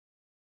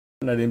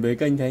Là đến với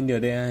kênh Thanh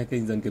NDA,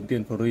 kênh dần kiếm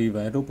tiền free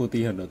và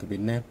property hàng đầu tại Việt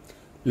Nam.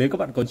 Nếu các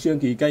bạn còn chưa đăng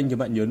ký kênh thì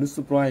bạn nhớ nút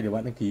subscribe để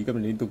bạn đăng ký các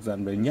bạn liên tục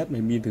dần mới nhất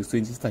mới miễn thường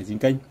xuyên chia sẻ trên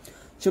kênh.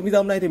 Trong video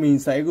hôm nay thì mình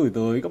sẽ gửi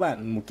tới các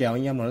bạn một kèo,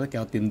 anh em nói là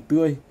kèo tiền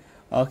tươi.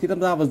 Khi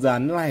tham gia vào dự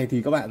án này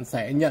thì các bạn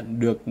sẽ nhận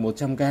được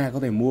 100k, có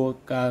thể mua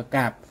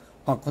cạp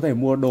hoặc có thể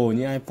mua đồ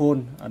như iPhone,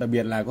 đặc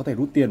biệt là có thể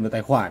rút tiền vào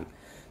tài khoản.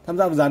 Tham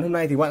gia vào dự án hôm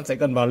nay thì các bạn sẽ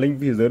cần vào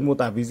link phía dưới mô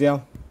tả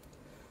video.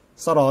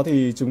 Sau đó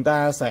thì chúng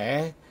ta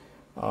sẽ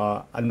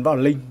ấn vào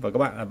link và các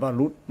bạn ấn vào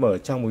nút mở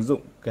trong ứng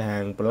dụng cửa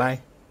hàng Play.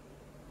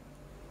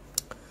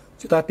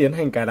 Chúng ta tiến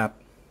hành cài đặt.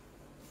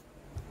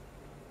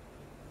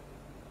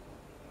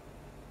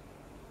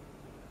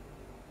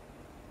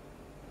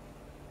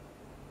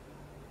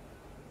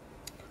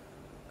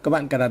 Các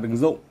bạn cài đặt ứng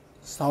dụng.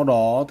 Sau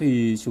đó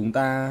thì chúng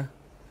ta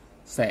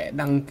sẽ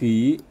đăng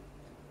ký.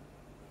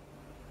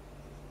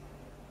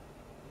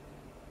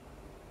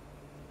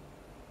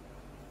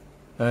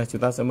 Đây,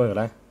 chúng ta sẽ mở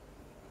đây.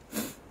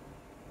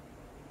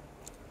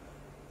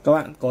 Các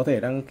bạn có thể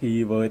đăng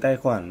ký với tài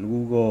khoản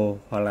Google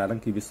hoặc là đăng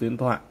ký với số điện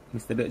thoại.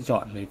 Mình sẽ lựa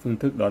chọn cái phương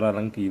thức đó là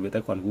đăng ký với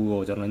tài khoản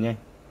Google cho nó nhanh.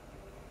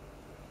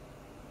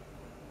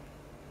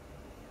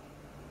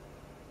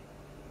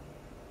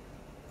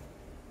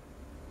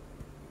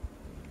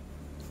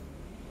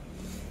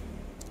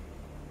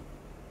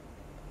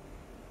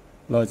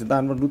 Rồi chúng ta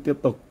ấn vào nút tiếp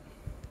tục.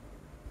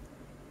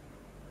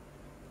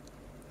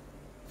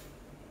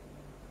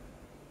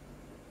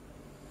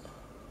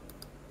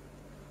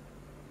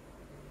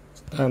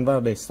 Ấn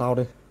vào để sau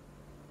đây,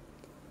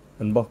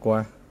 ấn bỏ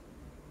qua.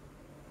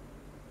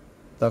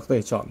 Ta có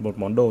thể chọn một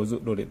món đồ, ví dụ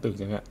đồ điện tử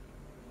chẳng hạn,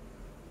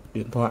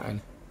 điện thoại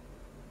này,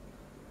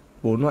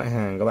 4 loại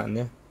hàng các bạn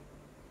nhé,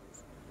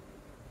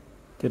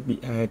 thiết bị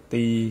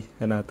IT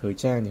hay là thời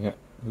trang chẳng hạn,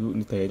 ví dụ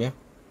như thế nhé.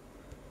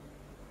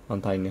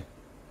 Hoàn thành này.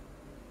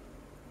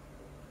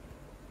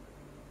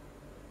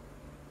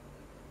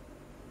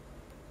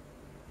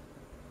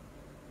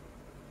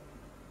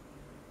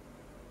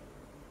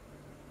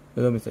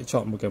 Bây giờ mình sẽ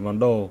chọn một cái món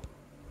đồ.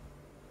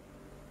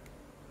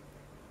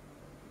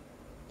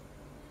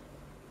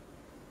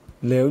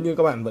 Nếu như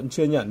các bạn vẫn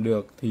chưa nhận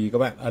được thì các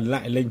bạn ấn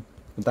lại link.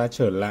 Chúng ta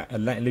trở lại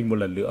ấn lại link một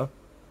lần nữa.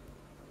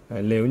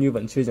 Đấy, nếu như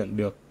vẫn chưa nhận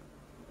được.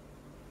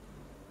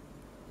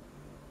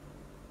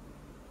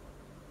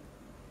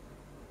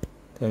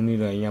 Theo như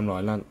là anh em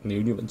nói là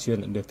nếu như vẫn chưa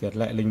nhận được thì ấn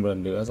lại link một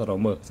lần nữa, sau đó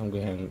mở trong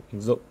cái hàng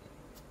ứng dụng.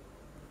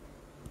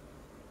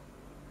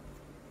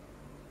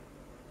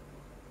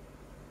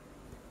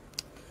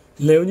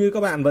 Nếu như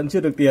các bạn vẫn chưa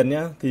được tiền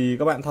nhé thì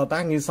các bạn thao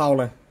tác như sau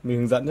này. Mình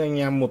hướng dẫn cho anh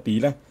em một tí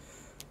này.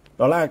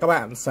 Đó là các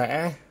bạn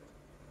sẽ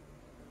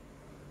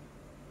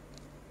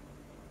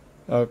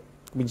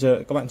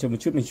các bạn chờ một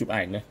chút, mình chụp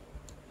ảnh này.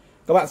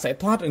 Các bạn sẽ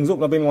thoát ứng dụng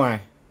ra bên ngoài.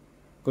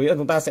 Có nghĩa là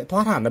chúng ta sẽ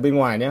thoát hẳn ra bên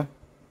ngoài nhé.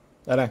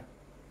 Đây này.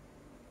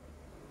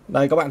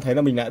 Đây các bạn thấy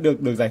là mình đã được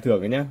giải thưởng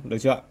rồi nhé, được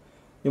chưa?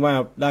 Nhưng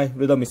mà đây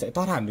bây giờ mình sẽ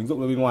thoát hẳn ứng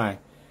dụng ra bên ngoài.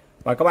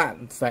 Và các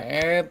bạn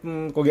sẽ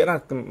có nghĩa là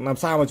làm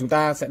sao mà chúng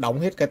ta sẽ đóng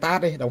hết cái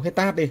tab đi, đóng hết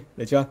tab đi,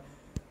 được chưa?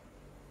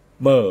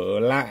 Mở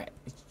lại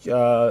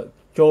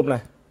Chrome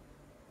này,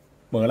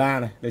 mở ra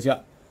này, được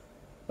chưa?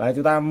 Đấy,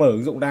 chúng ta mở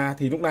ứng dụng ra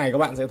thì lúc này các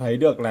bạn sẽ thấy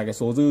được là cái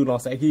số dư nó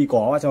sẽ ghi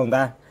có vào cho chúng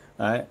ta.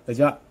 Đấy, được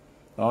chưa?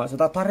 Đó, chúng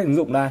ta thoát hết ứng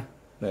dụng ra.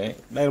 Đấy,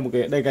 đây là một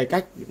cái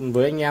cách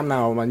với anh em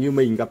nào mà như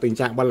mình gặp tình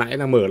trạng ban nãy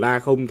là mở ra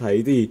không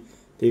thấy gì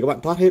thì các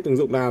bạn thoát hết ứng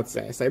dụng ra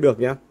sẽ được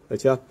nhá, được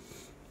chưa?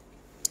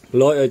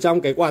 Rồi ở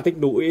trong cái quà tích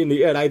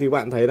lũy ở đây thì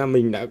bạn thấy là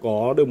mình đã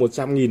có được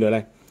 100.000 rồi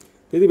này.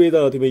 Thế thì bây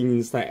giờ thì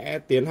mình sẽ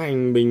tiến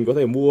hành, mình có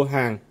thể mua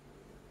hàng.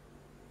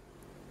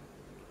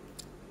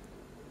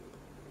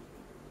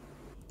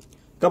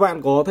 Các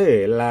bạn có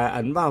thể là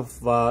ấn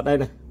vào đây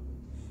này,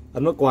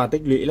 ấn vào quà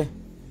tích lũy này.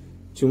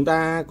 Chúng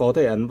ta có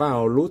thể ấn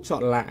vào nút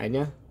chọn lại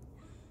nhé.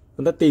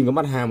 Chúng ta tìm cái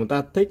mặt hàng mà chúng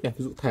ta thích này,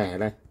 ví dụ thẻ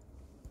này,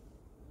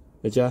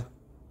 được chưa?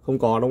 Không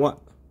có đúng không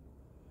ạ?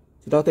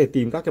 Chúng ta có thể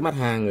tìm các cái mặt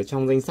hàng ở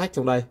trong danh sách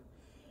trong đây.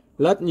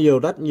 Rất nhiều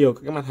các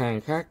cái mặt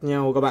hàng khác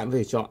nhau các bạn có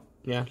thể chọn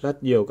nha,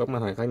 rất nhiều các mặt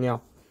hàng khác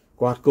nhau.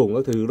 Quạt củng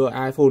các thứ rồi,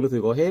 iPhone các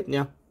thứ có hết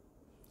nhá.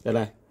 Đây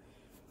này.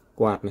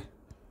 Quạt này.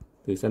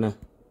 Thử xem nào.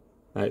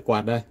 Đấy,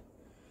 quạt đây.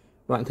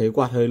 Bạn thấy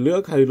quạt hơi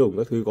nước, hơi lủng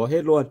các thứ có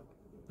hết luôn.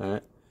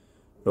 Đấy.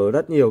 Rồi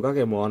rất nhiều các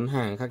cái món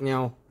hàng khác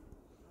nhau.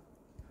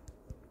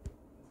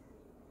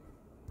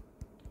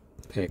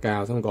 Thẻ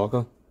cào xong có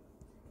không?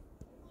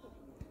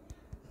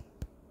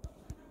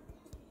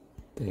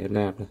 Thẻ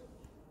nạp này.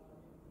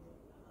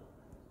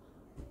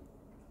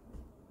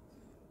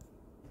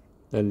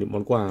 Đây là những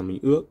món quà mình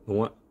ước,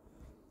 đúng không ạ?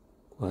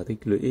 Quà tích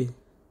lũy.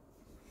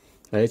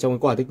 Đấy, trong cái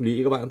quà tích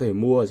lũy các bạn có thể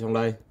mua ở trong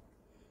đây.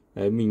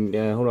 Đấy, mình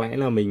hôm nãy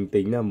là mình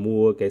tính là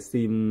mua cái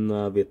sim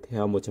Viettel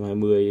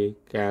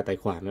 120k tài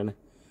khoản đó này.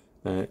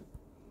 Đấy.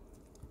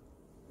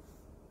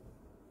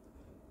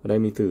 Ở đây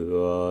mình thử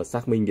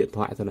xác minh điện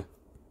thoại thôi nào.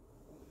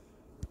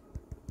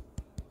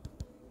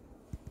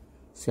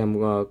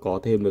 Xem có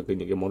thêm được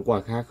những cái món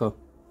quà khác không.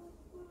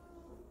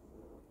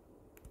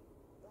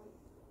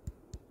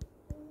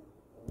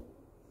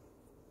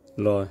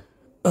 Rồi,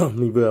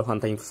 mình vừa hoàn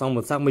thành xong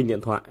một xác minh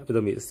điện thoại. Bây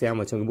giờ mình sẽ xem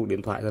vào trong cái mục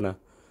điện thoại thôi nào.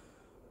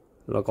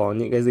 nó có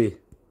những cái gì.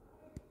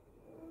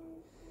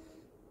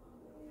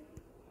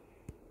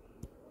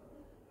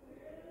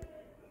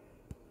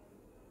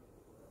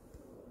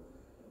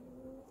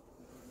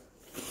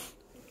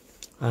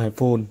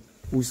 iPhone,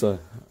 ui giời,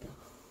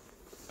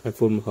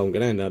 iPhone hồng, cái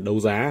này là đấu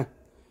giá.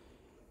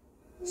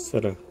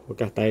 Sao là có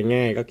cả tai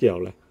nghe các kiểu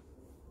này.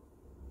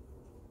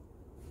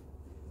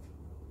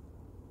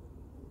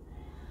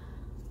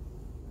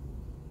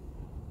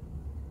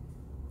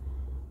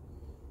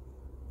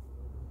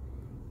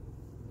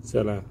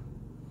 Sao là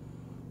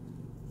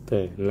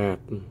thể lạt,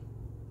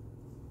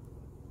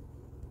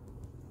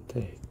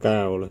 thể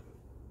cao này.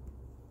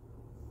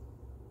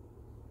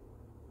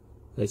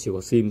 Đây chỉ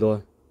có sim thôi.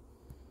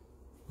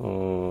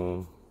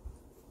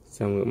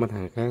 Xem những mặt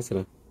hàng khác xem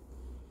nào.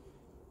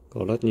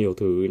 Có rất nhiều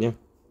thứ nhé.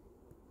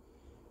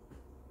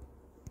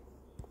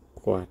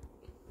 Quạt.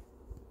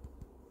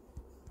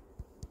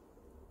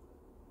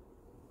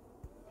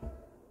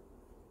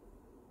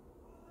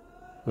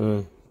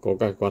 Có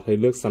cả quạt hơi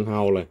nước săn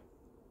hao này.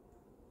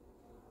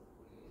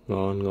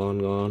 Ngon ngon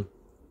ngon.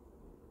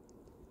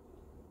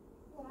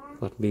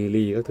 Quạt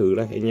mini các thứ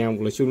đây anh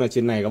em. Nói chung là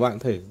trên này các bạn có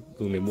thể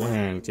dùng để mua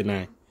hàng trên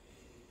này.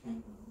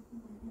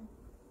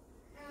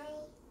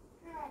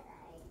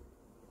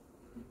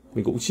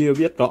 Mình cũng chưa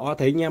biết rõ,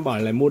 thấy anh em bảo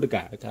là mua được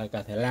cả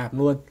thẻ lạp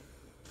luôn,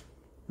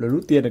 rồi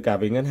rút tiền được cả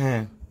về ngân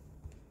hàng.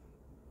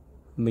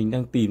 Mình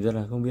đang tìm ra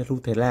là không biết rút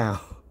thế nào.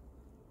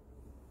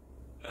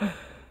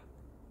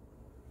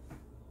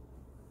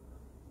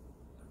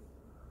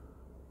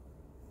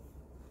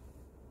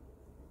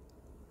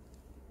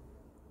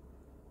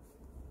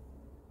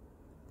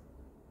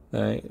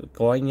 Đấy,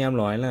 có anh em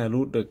nói là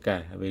rút được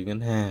cả về ngân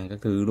hàng các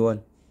thứ luôn.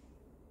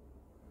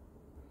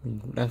 Mình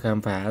cũng đang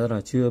khám phá ra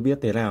là chưa biết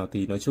thế nào.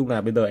 Thì nói chung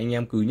là bây giờ anh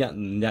em cứ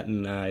nhận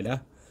này đã,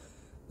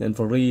 nhận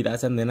free đã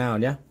xem thế nào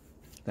nhé.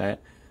 Đấy,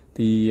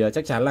 thì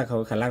chắc chắn là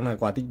khả năng là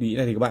quà tích lũy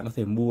này thì các bạn có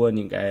thể mua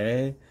những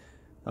cái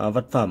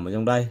vật phẩm ở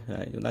trong đây.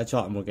 Đấy, chúng ta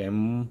chọn một cái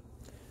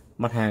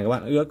mặt hàng các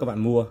bạn ước các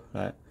bạn mua.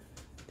 Đấy,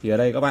 thì ở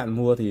đây các bạn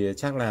mua thì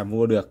chắc là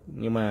mua được,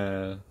 nhưng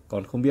mà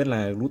còn không biết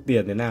là rút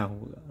tiền thế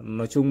nào.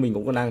 Nói chung mình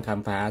cũng đang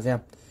khám phá xem,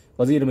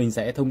 có gì thì mình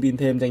sẽ thông tin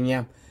thêm cho anh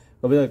em.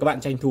 Còn bây giờ các bạn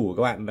tranh thủ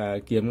các bạn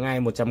kiếm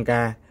ngay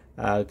 100k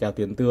kèo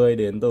tiền tươi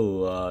đến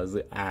từ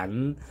dự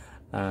án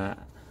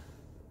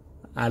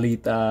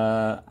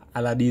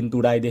Aladin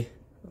today đi.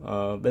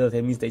 Bây giờ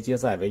thì mình sẽ chia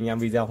sẻ với anh em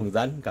video hướng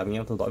dẫn. Cảm ơn anh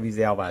em theo dõi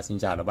video và xin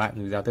chào các bạn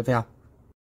video tiếp theo.